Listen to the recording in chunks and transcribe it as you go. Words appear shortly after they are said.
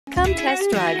Come test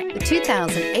drive the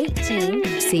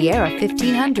 2018 Sierra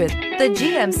 1500. The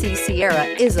GMC Sierra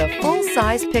is a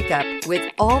full-size pickup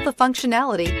with all the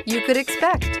functionality you could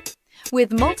expect.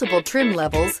 With multiple trim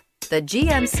levels, the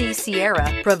GMC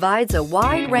Sierra provides a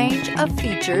wide range of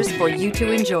features for you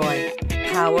to enjoy.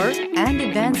 Power and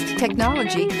advanced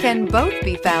technology can both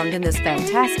be found in this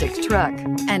fantastic truck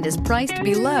and is priced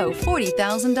below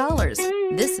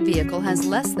 $40,000. This vehicle has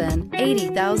less than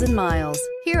 80,000 miles.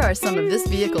 Here are some of this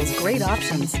vehicle's great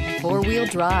options: four-wheel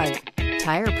drive,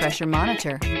 tire pressure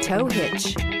monitor, tow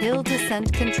hitch, hill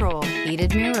descent control,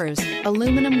 heated mirrors,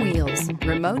 aluminum wheels,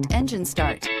 remote engine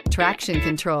start, traction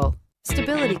control,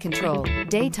 stability control,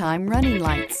 daytime running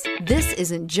lights. This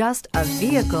isn't just a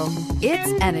vehicle,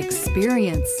 it's an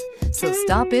experience. So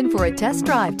stop in for a test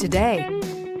drive today.